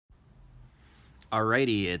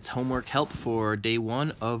Alrighty, it's homework help for day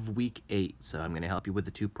 1 of week 8. So I'm going to help you with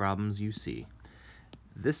the 2 problems you see.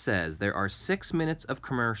 This says there are 6 minutes of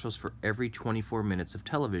commercials for every 24 minutes of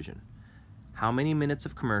television. How many minutes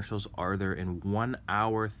of commercials are there in 1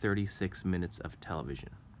 hour 36 minutes of television?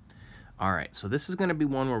 Alright, so this is going to be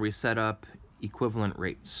one where we set up equivalent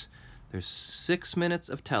rates. There's 6 minutes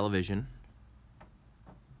of television,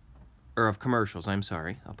 or of commercials, I'm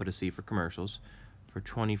sorry. I'll put a C for commercials, for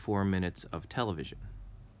 24 minutes of television.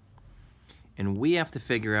 And we have to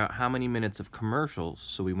figure out how many minutes of commercials,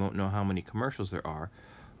 so we won't know how many commercials there are,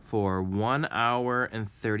 for 1 hour and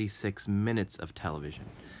 36 minutes of television.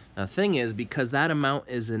 Now the thing is, because that amount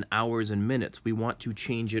is in hours and minutes, we want to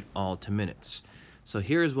change it all to minutes. So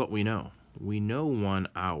here's what we know. We know 1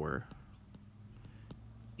 hour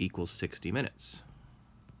equals 60 minutes.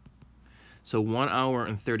 So 1 hour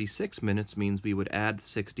and 36 minutes means we would add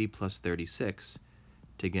 60 plus 36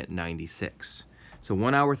 to get 96. So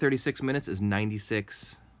 1 hour 36 minutes is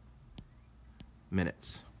 96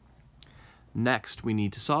 minutes. Next, we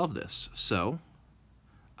need to solve this. So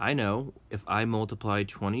I know if I multiply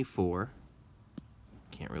 24,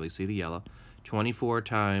 can't really see the yellow, 24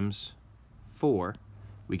 times 4,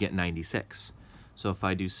 we get 96. So if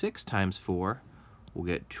I do 6 times 4, we'll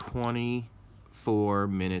get 24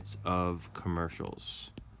 minutes of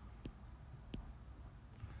commercials.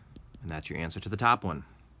 And that's your answer to the top one.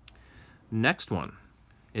 Next one,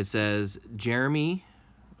 it says Jeremy,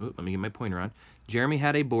 let me get my pointer on. Jeremy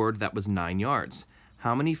had a board that was 9 yards.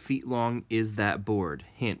 How many feet long is that board?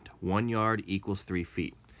 Hint, 1 yard equals 3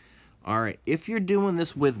 feet. All right, if you're doing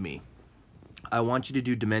this with me, I want you to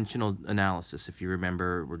do dimensional analysis. If you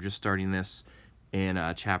remember, we're just starting this in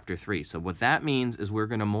chapter 3. So what that means is we're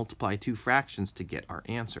going to multiply 2 fractions to get our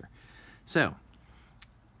answer. So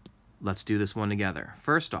let's do this one together.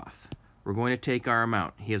 First off, we're going to take our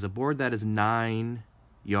amount. He has a board that is 9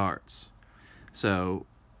 yards. So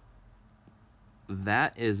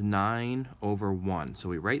that is 9 over 1. So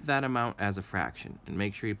we write that amount as a fraction. And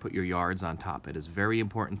make sure you put your yards on top. It is very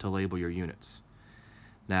important to label your units.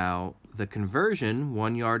 Now, the conversion,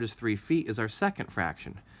 1 yard is 3 feet, is our second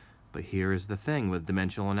fraction. But here is the thing with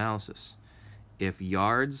dimensional analysis. If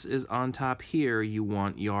yards is on top here, you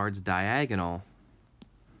want yards diagonal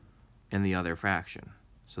in the other fraction.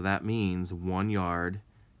 So that means 1 yard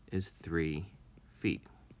is 3 feet.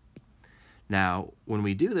 Now, when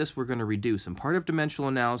we do this, we're going to reduce. And part of dimensional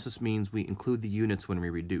analysis means we include the units when we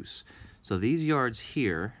reduce. So these yards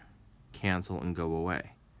here cancel and go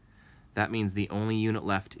away. That means the only unit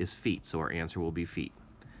left is feet, so our answer will be feet.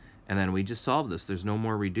 And then we just solve this. There's no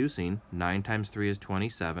more reducing. 9 times 3 is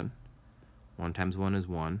 27. 1 times 1 is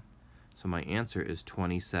 1. So my answer is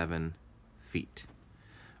 27 feet.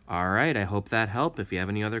 All right, I hope that helped. If you have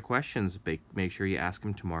any other questions, make sure you ask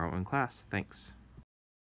them tomorrow in class. Thanks.